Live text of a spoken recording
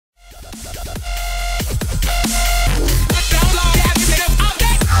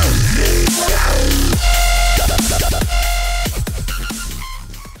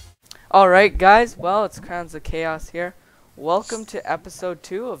Alright guys, well it's Crowns of Chaos here. Welcome to episode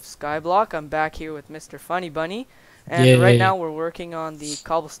 2 of SkyBlock. I'm back here with Mr. Funny Bunny. And Yay. right now we're working on the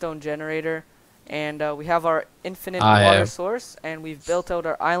cobblestone generator. And we have our infinite water source. And we've built out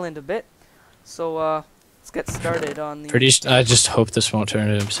our island a bit. So let's get started on the... I just hope this won't turn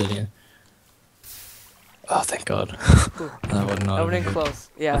into obsidian. Oh, thank God. That would not That would have been close.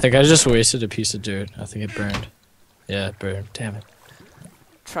 Yeah. I think I just wasted a piece of dirt. I think it burned. Yeah, it burned. Damn it.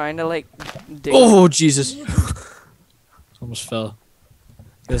 Trying to like dig. Oh, Jesus. Almost fell.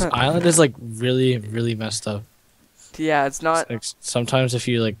 This island is like really messed up. Yeah, it's not... Like, sometimes if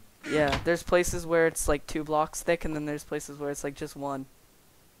you like... Yeah, there's places where it's like 2 blocks thick, and then there's places where it's like just 1.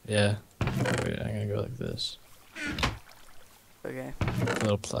 Yeah. Wait, I'm gonna go like this. Okay. A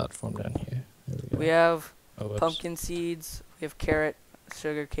little platform down here. There we go. We have whoops. pumpkin seeds, we have carrot,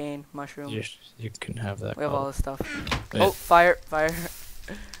 sugar cane, mushroom. You can have that. We have all this stuff. Wait. Oh, fire.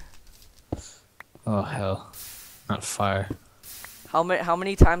 Oh, hell. Not fire. How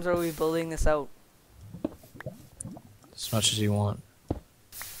many times are we building this out? As much as you want.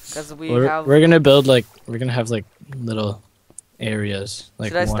 Because we're gonna build like we're gonna have like little areas.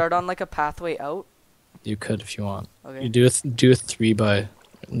 Like should I start on like a pathway out? You could if you want. Okay. You do a 3 by,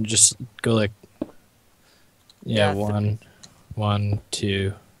 and just go like. Yeah, 1,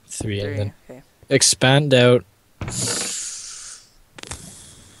 2, 3, and then expand out.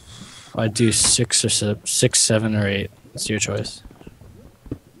 I'd do 6 or 6, 7 or 8. It's your choice.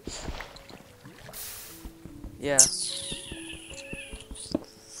 Yeah.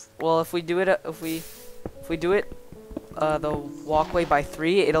 Well, if we do it, the walkway by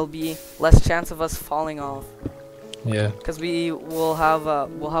 3, it'll be less chance of us falling off. Yeah. Because we'll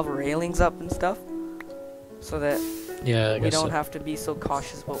have railings up and stuff, so that we don't have to be so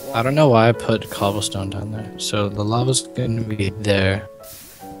cautious about walking. I don't know why I put cobblestone down there. So the lava's gonna be there.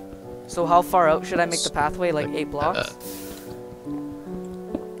 So how far out should I make the pathway? Like 8 blocks?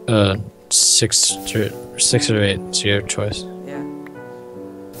 6 or 8. It's your choice. Yeah.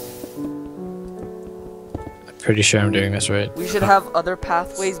 I'm pretty sure I'm doing this right. We should have other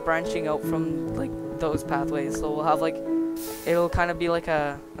pathways branching out from like those pathways. So we'll have like, it'll kind of be like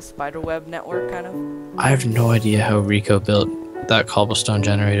a spider web network kind of. I have no idea how Rico built that cobblestone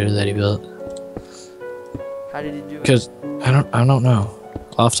generator that he built. How did he do it? Because I don't know.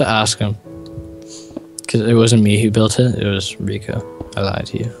 I'll have to ask him. Because it wasn't me who built it, it was Rico. I lied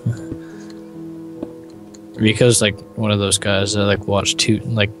to you. Rico's like one of those guys that like watch two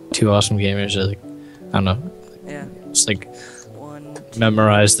awesome gamers that like, I don't know. Yeah. Just like 1, 2,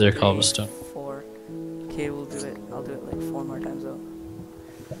 memorize their 3, cobblestone. 4. Okay, we'll do it. I'll do it like 4 more times though.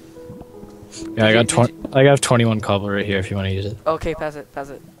 Yeah, I got 21 cobble right here if you want to use it. Okay, pass it. I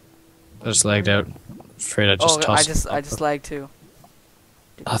just lagged out. Afraid I just tossed it. I just lagged too.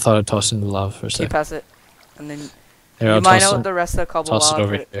 I thought I tossed it in the lava for a second. Okay, pass it. And then Here, you mine out the rest of the cobble. Toss it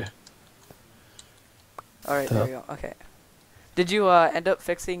over here. Alright, there we go. Okay. Did you end up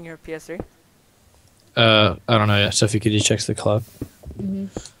fixing your PS3? I don't know yet. Sophie, could you check the clock?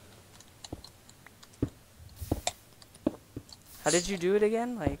 How did you do it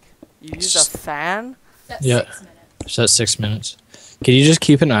again? Like, you used a fan? Yeah. It's at 6 minutes. Can you just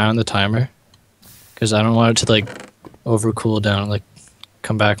keep an eye on the timer? Because I don't want it to like overcool down, like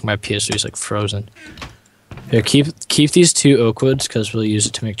come back. My PS3 is like frozen. Here, keep these 2 oak woods because we'll use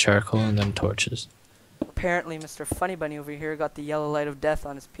it to make charcoal and then torches. Apparently, Mr. Funny Bunny over here got the yellow light of death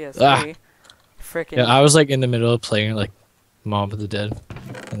on his PS3. Ah. Frickin'. Yeah, I was like in the middle of playing like Mob of the Dead,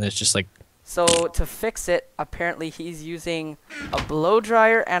 and it's just like. So to fix it, apparently he's using a blow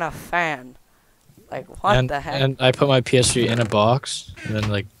dryer and a fan. Like what the heck? And I put my PS3 in a box, and then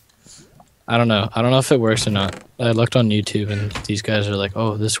like, I don't know if it works or not. I looked on YouTube, and these guys are like,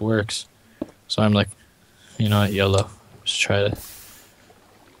 "Oh, this works," so I'm like, you know what, YOLO, just try it.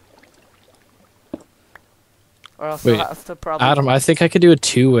 Or else Wait, I'll have to probably. Adam, I think I could do a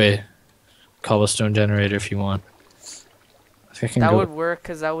 2-way cobblestone generator if you want. I think I can that go. would work,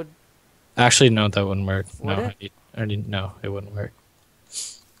 cause that would. Actually, no, that wouldn't work. Would no, it? No, it wouldn't work.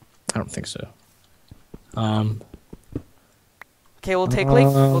 I don't think so. Okay, we'll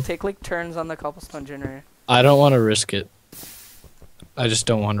take like turns on the cobblestone generator. I don't want to risk it. I just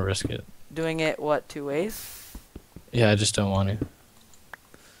don't want to risk it. Doing it what, 2 ways? Yeah, I just don't want to.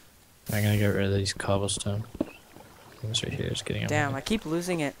 I'm gonna get rid of these cobblestone. This right here is getting. Damn, I keep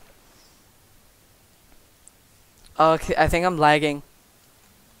losing it. Okay, I think I'm lagging.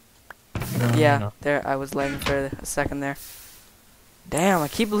 Yeah, no. there, I was lagging for a second there. Damn, I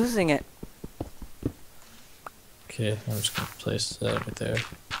keep losing it. Okay, I'm just gonna place that right there.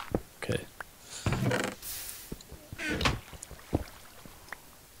 Okay.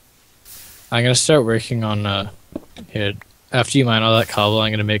 I'm gonna start working on here. After you mine all that cobble,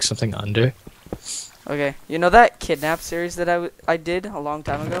 I'm gonna make something under. Okay. You know that kidnap series that I did a long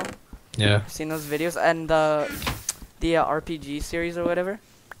time ago? Yeah. I've seen those videos and the RPG series or whatever.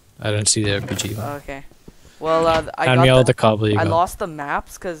 I didn't see the RPG one. Okay. Well, Hand me all the cobble you got. I lost the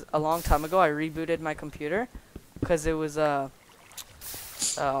maps because a long time ago I rebooted my computer because it was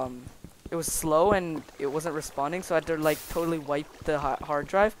slow and it wasn't responding, so I had to like totally wipe the hard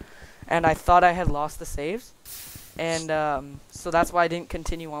drive, and I thought I had lost the saves, and so that's why I didn't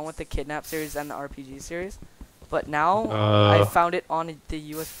continue on with the kidnap series and the RPG series. But now I found it on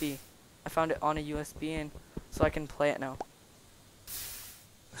the USB. I found it on a USB, and so I can play it now.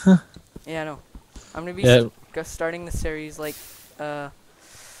 Huh. Yeah, no. I'm gonna be starting the series like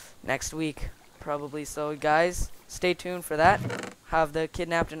next week probably. So guys, stay tuned for that. Have the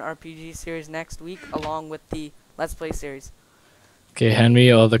kidnapped and RPG series next week along with the Let's Play series. Okay, hand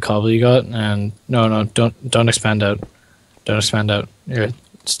me all the cobble you got, and no, don't expand out. Don't expand out. Here,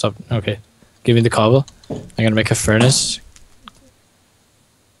 stop. Okay, give me the cobble. I'm gonna make a furnace.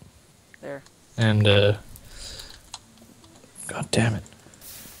 There. And God damn it.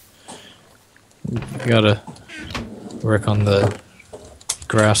 You gotta work on the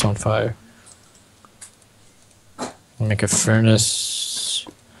grass on fire. Make a furnace.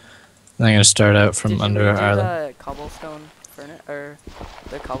 And I'm gonna start out from under our island. The cobblestone furnace or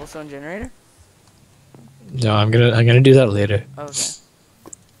the cobblestone generator? No, I'm gonna do that later. Okay.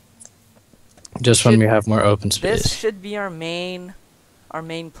 Just when we have more open space. This should be our main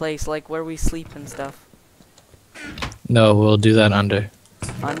place, like where we sleep and stuff. No, we'll do that under.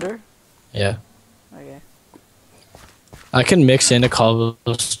 Under? Yeah. Okay. I can mix in a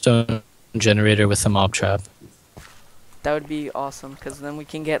cobblestone generator with a mob trap. That would be awesome, because then we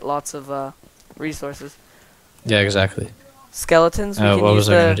can get lots of resources. Yeah, exactly. Skeletons, we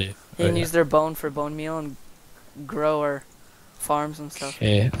can use their bone for bone meal and grow our farms and stuff.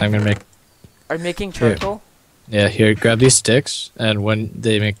 Okay, I'm gonna make... Are you making charcoal? Here. Yeah, here, grab these sticks, and when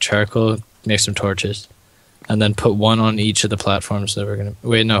they make charcoal, make some torches. And then put one on each of the platforms that we're gonna...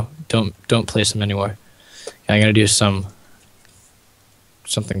 Wait, no, don't place them anymore. I'm gonna do something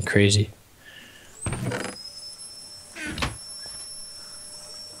crazy.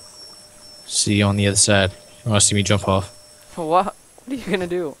 See you on the other side. You wanna see me jump off? What? What are you gonna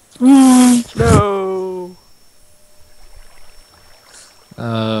do? No!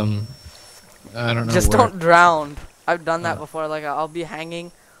 I don't know. Just don't drown. I've done that before. Like I'll be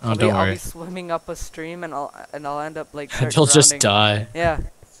hanging. Oh, don't worry. I'll be swimming up a stream and I'll end up like You'll just die. Yeah.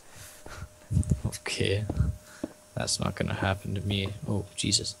 Okay. That's not gonna happen to me. Oh,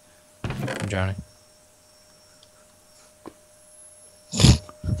 Jesus. I'm drowning.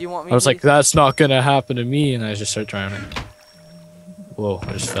 Do you want me I was like, that's not gonna happen to me, and I just start drowning. Whoa,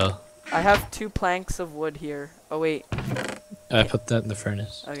 I just fell. I have 2 planks of wood here. Oh, wait. I put that in the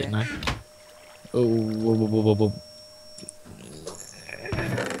furnace, okay. didn't I? Oh, whoa, whoa, whoa, whoa, whoa.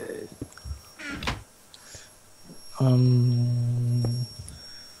 I'm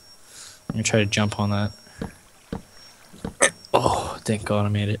gonna try to jump on that. Oh, thank God I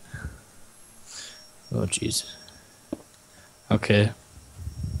made it. Oh, jeez. Okay.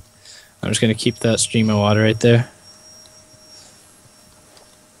 I'm just gonna keep that stream of water right there.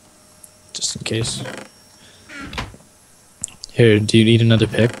 Just in case. Here, do you need another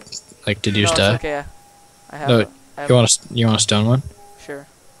pick? Like, did yours die? Okay. I have. No, you want a stone one? Sure.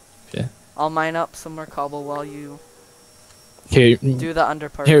 Yeah. I'll mine up some more cobble while you here do the under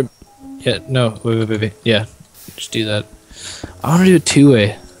part. Here, yeah, no, wait. Yeah, just do that. I want to do it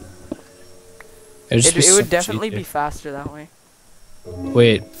 2-way. It would definitely be faster that way.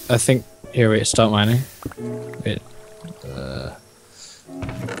 Wait, I think. Here, wait, stop mining. Wait.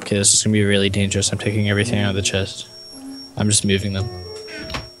 Okay, this is gonna be really dangerous. I'm taking everything out of the chest. I'm just moving them.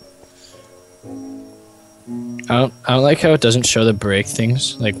 I don't like how it doesn't show the break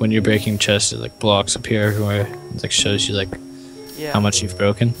things. Like when you're breaking chests, it like blocks appear everywhere. It like shows you like how much you've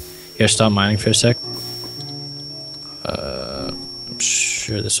broken. Here, stop mining for a sec. I'm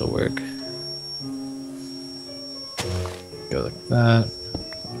sure this will work. Go like that.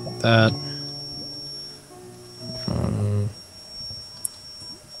 That.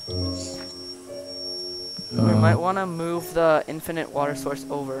 We might want to move the infinite water source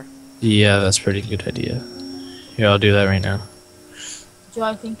over. Yeah, that's a pretty good idea. Here, I'll do that right now. Joe,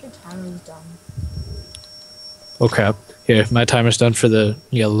 I think your timer is done. Oh crap. Here, my timer's done for the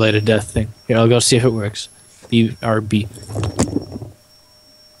light of death thing. Here, I'll go see if it works. BRB.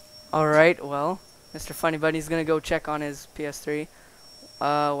 Alright, well, Mr. Funny Bunny's gonna go check on his PS3.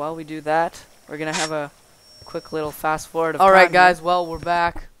 While we do that, we're gonna have a quick little fast forward of Alright guys, well, we're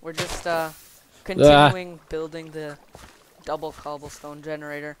back. We're just continuing building the double cobblestone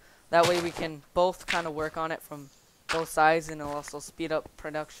generator. That way we can both kind of work on it from both sides, and it'll also speed up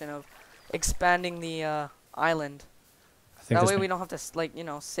production of expanding the island. I think That this way we don't have to like, you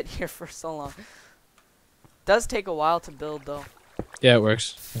know, sit here for so long. Does take a while to build though. Yeah, it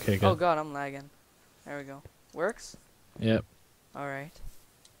works. Okay, good. Oh god, I'm lagging. There we go. Works? Yep. Alright.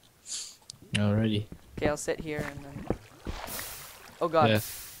 Alrighty. Okay, I'll sit here and then... Oh god. Yeah.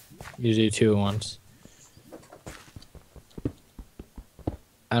 You do 2 at once.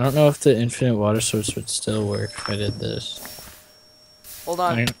 I don't know if the infinite water source would still work if I did this. Hold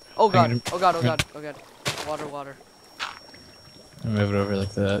on. Oh god. Oh god, oh god, oh god. Water, water. I'll move it over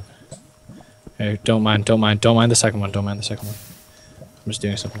like that. Hey, don't mind the second one, don't mind the second one. I'm just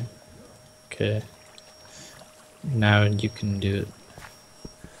doing something. Okay. Now you can do it.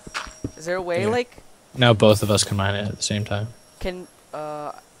 Is there a way, Yeah. like... Now both of us can mine it at the same time. Can,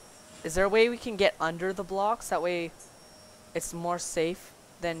 is there a way we can get under the blocks? That way it's more safe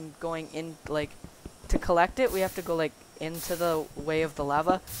than going in, like... To collect it, we have to go, like, into the way of the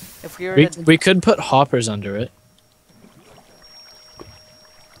lava. If we were to... We could put hoppers under it.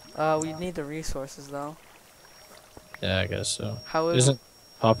 we need the resources, though. Yeah, I guess so. How Isn't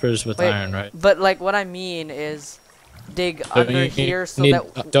hoppers with Wait, iron, right? But, like, what I mean is dig under here so need,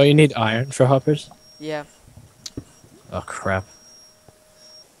 that... don't you need iron for hoppers? Yeah. Oh, crap.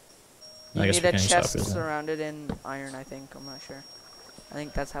 You I guess need we a can use chest hoppers then. surrounded in iron, I think. I'm not sure. I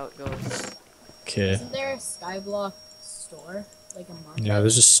think that's how it goes. Okay. Isn't there a SkyBlock store? Like a market? Yeah,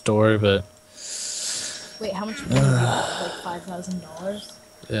 there's a store, but... Wait, how much money do you have? Like $5,000?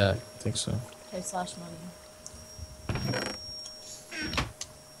 Yeah, I think so. Okay, slash money.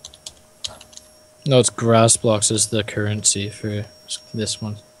 No, it's grass blocks is the currency for this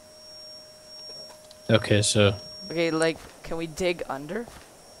one. Okay, so... Okay, like, can we dig under?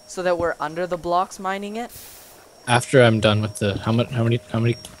 So that we're under the blocks mining it? After I'm done with the... How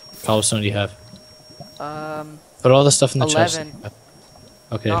many cobblestone do you have? Put all the stuff in the 11. chest.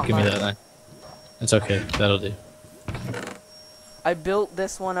 Okay, Not give me much. that then. It's okay, that'll do. I built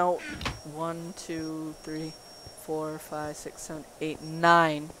this one out 1, 2, 3, 4, 5, 6, 7, 8,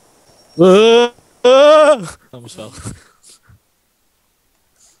 9. Almost fell.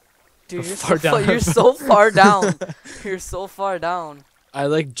 Dude, you're Far so, down. you're so far down. You're so far down. I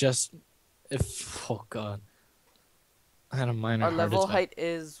like just... oh god. I had a minor Our heart level attack. height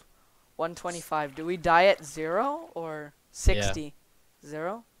is 125. Do we die at 0 or 60?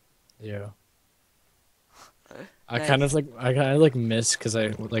 0? 0. Nice. I kind of missed because I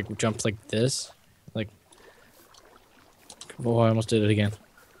like jumped like this, like. Oh, I almost did it again.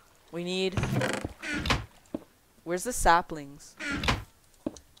 We need... Where's the saplings?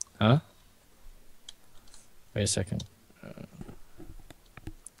 Huh? Wait a second.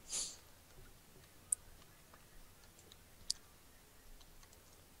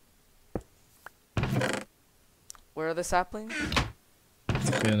 Where are the saplings?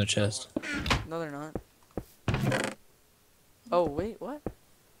 They're in the chest. No, they're not. Oh, wait, what?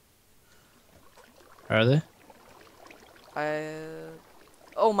 Are they?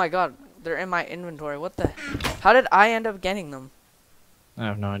 Oh my god, they're in my inventory. What the... How did I end up getting them? I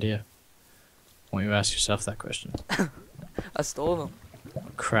have no idea. Won't you ask yourself that question? I stole them. Oh,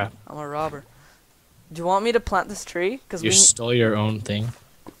 crap. I'm a robber. Do you want me to plant this tree? Cause You stole your own thing.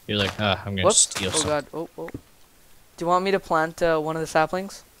 You're like, I'm gonna Whoops. steal Oh something. god. Oh, oh. Do you want me to plant one of the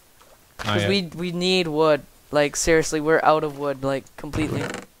saplings? Because we need wood. Like, seriously, we're out of wood, like, completely.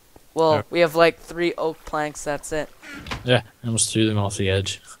 Well, we have, like, 3 oak planks, that's it. Yeah, I almost threw them off the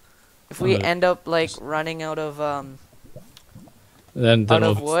edge. If we end up, like, running out of, then out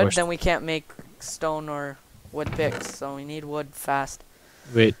we'll of be wood, forced- then we can't make stone or wood picks, so we need wood fast.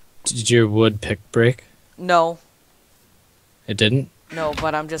 Wait, did your wood pick break? No. It didn't? No,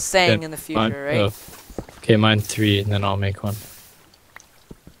 but I'm just saying Then in the future, right? Oh. Okay, mine 3, and then I'll make one.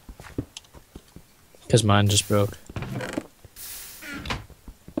 Because mine just broke.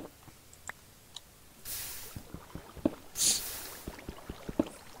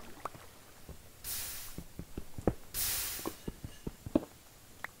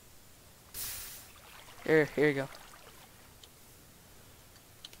 Here you go.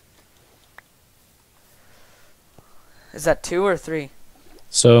 Is that 2 or 3?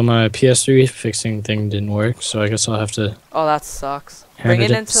 So my PS3 fixing thing didn't work, so I guess I'll have to... Oh, that sucks. hand Bring it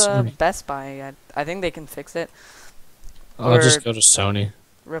to into Sony. Best Buy. I think they can fix it. I'll Or just go to Sony.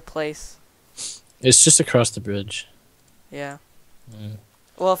 replace. It's just across the bridge. Yeah. Yeah.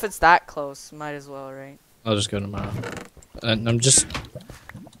 Well, if it's that close, might as well, right? I'll just go tomorrow. And I'm just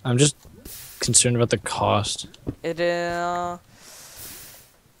concerned about the cost. It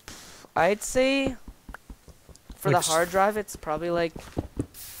I'd say for Like the hard drive, it's probably like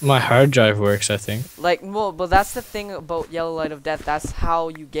My hard drive works, I think. well, but that's the thing about Yellow Light of Death. That's how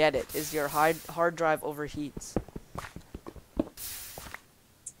you get it. Is your hard drive overheats.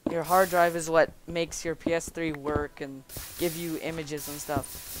 Your hard drive is what makes your PS3 work and give you images and stuff.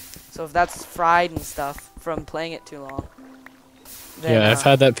 So if that's fried and stuff from playing it too long, then, Yeah, I've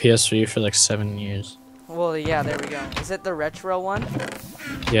had that PS3 for like 7 years. Well, yeah, there we go. Is it the retro one?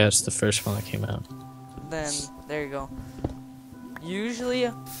 Yeah, it's the first one that came out. Then there you go. Usually,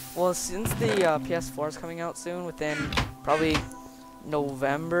 well, since the PS4 is coming out soon, within probably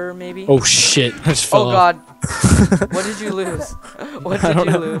November maybe. Oh shit! I just fell Oh off. god. What did you lose? What did you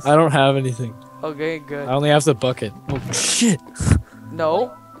lose? I don't have anything. Okay, good. I only have the bucket. Oh shit!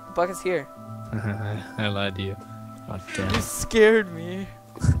 No, bucket's here. I lied to you. Oh damn. You scared me.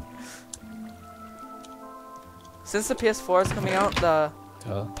 Since the PS4 is coming out, the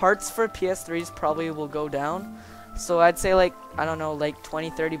parts for PS3s probably will go down. So I'd say like, I don't know, like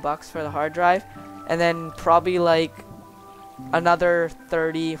 20-30 bucks for the hard drive, and then probably like another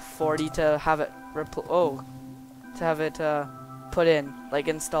 30-40 to have it put in, like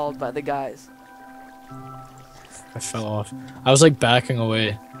installed by the guys. I fell off. I was like backing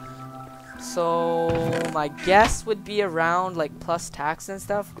away. So my guess would be around, like plus tax and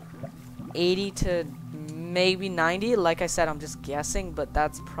stuff, 80 to maybe 90. Like I said, I'm just guessing, but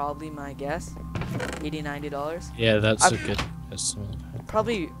that's probably my guess. $80-90. Yeah, that's a good estimate.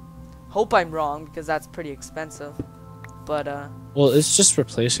 Probably hope I'm wrong because that's pretty expensive. But well, it's just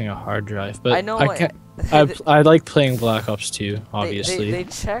replacing a hard drive. But I know I like playing Black Ops 2, obviously. they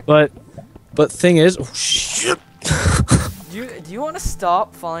check. But thing is, oh shit. Do you want to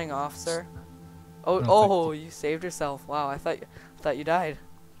stop falling off, sir? Oh, you saved yourself. Wow, I thought you died.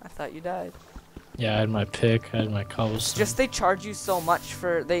 I thought you died. Yeah, I had my pick, I had my cobblestone. Just they charge you so much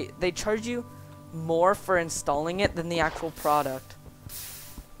for they charge you more for installing it than the actual product.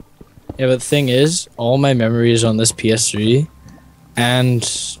 Yeah, but the thing is, all my memory is on this PS3,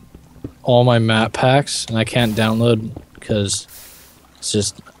 and all my map packs, and I can't download because it's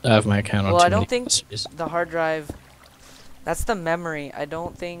just I have my account on. Well, too I don't many think PSPs. the hard drive. That's the memory. I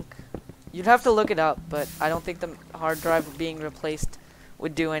don't think you'd have to look it up, but I don't think the hard drive being replaced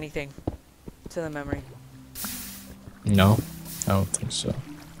would do anything to the memory. No, I don't think so.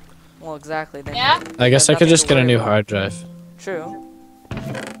 Well, exactly. Then Yeah? I guess I could just get a new about. hard drive. True.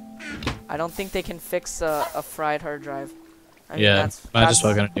 I don't think they can fix a fried hard drive. I mean, Yeah, might as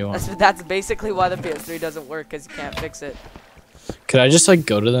well get a new one. That's basically why the PS3 doesn't work, because you can't fix it. Could I just like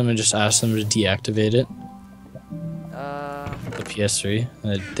go to them and just ask them to deactivate it? The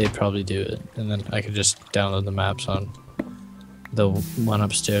PS3, they'd probably do it, and then I could just download the maps on the one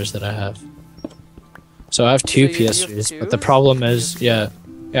upstairs that I have. So I have two So you have PS3s, two? but the problem is, yeah,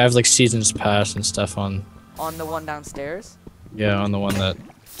 I have like seasons pass and stuff on the one downstairs. on the one that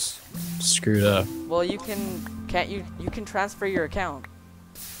screwed up. Well, you can transfer your account.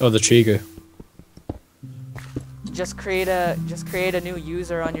 Oh, the trigger. Just create a new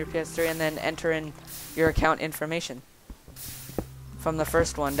user on your PS3 and then enter in your account information from the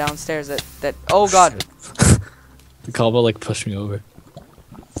first one downstairs. That oh god. The cobble like pushed me over.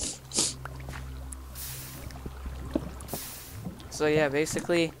 So yeah,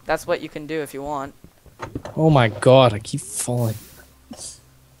 basically that's what you can do if you want. Oh my god, I keep falling.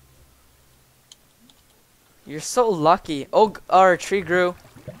 You're so lucky. Oh, our tree grew.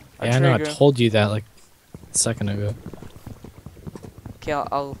 Yeah, I know. I told you that like a second ago. Okay,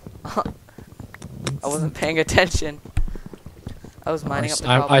 I'll I wasn't paying attention. I was mining up the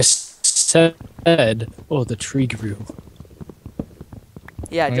cobble. I said, oh, the tree grew.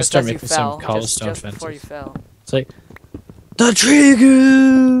 Yeah, I'm gonna just start as you making some fell. cobblestone Just before you fences. fell. It's like, the tree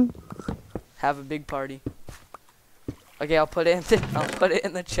grew! Have a big party. Okay, I'll put it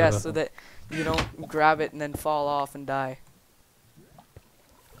in the chest so that you don't grab it and then fall off and die.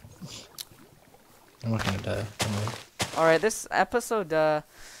 I'm not gonna die. All right, this episode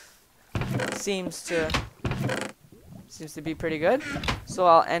seems to be pretty good. So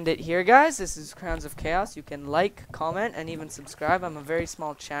I'll end it here, guys. This is Crowns of Chaos. You can like, comment, and even subscribe. I'm a very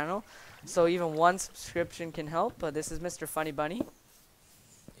small channel, so even one subscription can help. But this is Mr. Funny Bunny.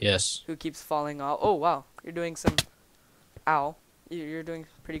 Yes. Who keeps falling off. Oh wow, you're doing some. Ow, you're doing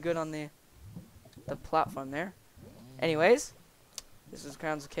pretty good on the platform there. Anyways, this is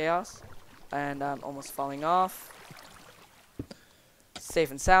Crowns of Chaos, and I'm almost falling off. Safe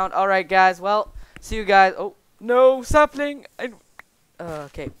and sound. All right, guys. Well, see you guys. Oh no, sapling.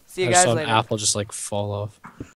 Okay, see you I guys saw an later. apple just like fall off.